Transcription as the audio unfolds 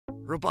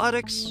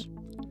robotics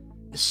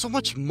is so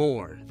much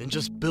more than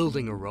just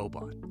building a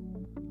robot.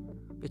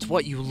 It's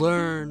what you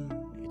learn,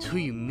 it's who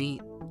you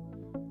meet,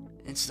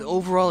 it's the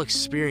overall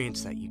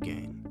experience that you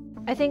gain.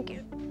 I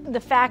think the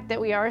fact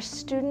that we are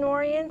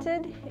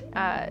student-oriented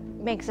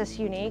makes us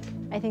unique.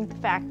 I think the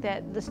fact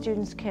that the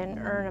students can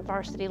earn a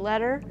varsity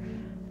letter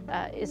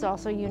is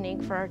also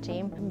unique for our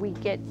team. We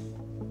get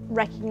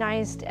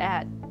recognized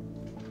at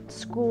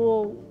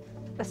school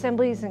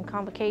assemblies and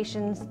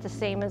convocations the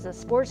same as a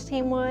sports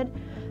team would,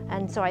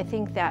 and so I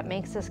think that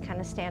makes us kind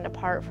of stand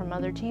apart from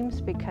other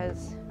teams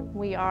because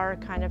we are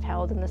kind of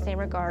held in the same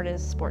regard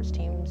as sports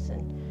teams,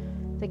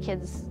 and the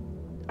kids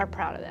are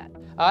proud of that.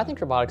 I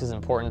think robotics is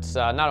important,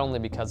 not only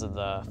because of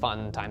the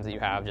fun times that you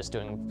have just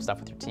doing stuff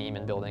with your team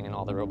and building and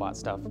all the robot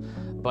stuff,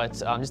 but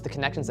just the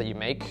connections that you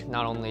make,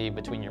 not only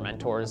between your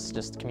mentors,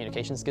 just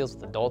communication skills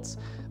with adults,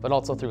 but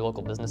also through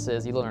local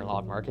businesses. You learn a lot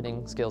of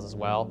marketing skills as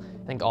well.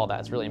 I think all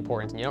that's really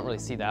important, and you don't really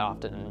see that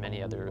often in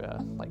many other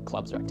like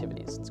clubs or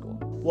activities in school.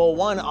 Well,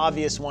 one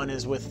obvious one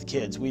is with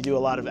kids. We do a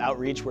lot of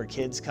outreach where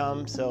kids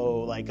come,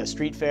 so like a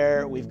street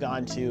fair, we've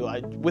gone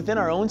to within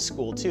our own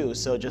school too,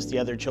 so just the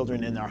other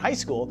children in our high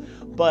school,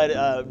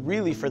 but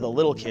really for the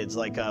little kids,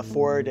 like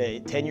 4 to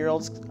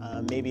 10-year-olds,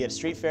 maybe at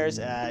street fairs,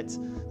 at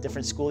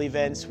different school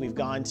events. We've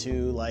gone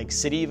to like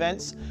city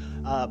events.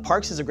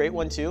 Parks is a great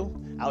one too,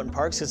 out in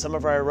parks, because some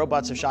of our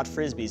robots have shot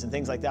frisbees and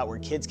things like that where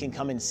kids can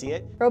come and see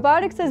it.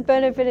 Robotics has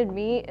benefited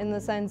me in the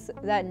sense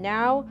that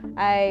now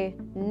I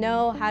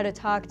know how to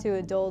talk to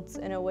adults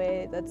in a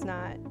way that's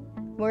not,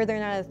 where they're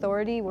not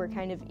authority, we're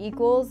kind of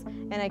equals,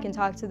 and I can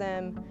talk to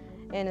them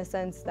in a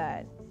sense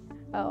that,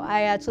 oh,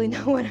 I actually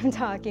know what I'm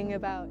talking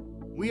about.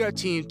 We are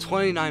Team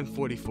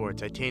 2944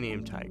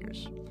 Titanium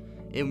Tigers,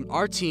 and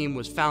our team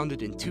was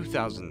founded in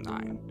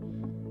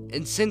 2009.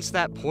 And since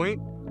that point,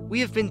 we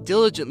have been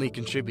diligently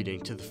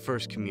contributing to the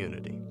FIRST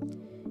community.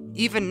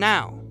 Even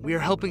now, we are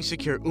helping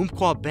secure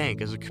Umpqua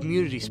Bank as a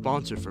community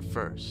sponsor for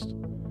FIRST.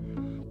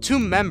 2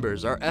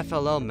 members are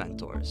FLL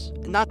mentors,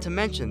 and not to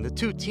mention the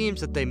 2 teams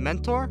that they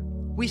mentor,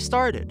 we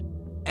started.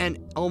 And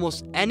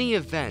almost any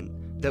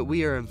event that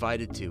we are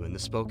invited to in the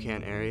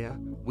Spokane area,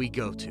 we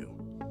go to.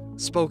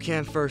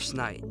 Spokane First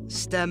Night,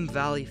 STEM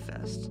Valley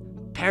Fest,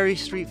 Perry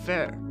Street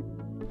Fair.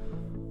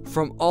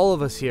 From all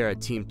of us here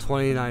at Team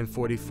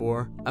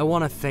 2944, I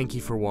want to thank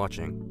you for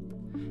watching.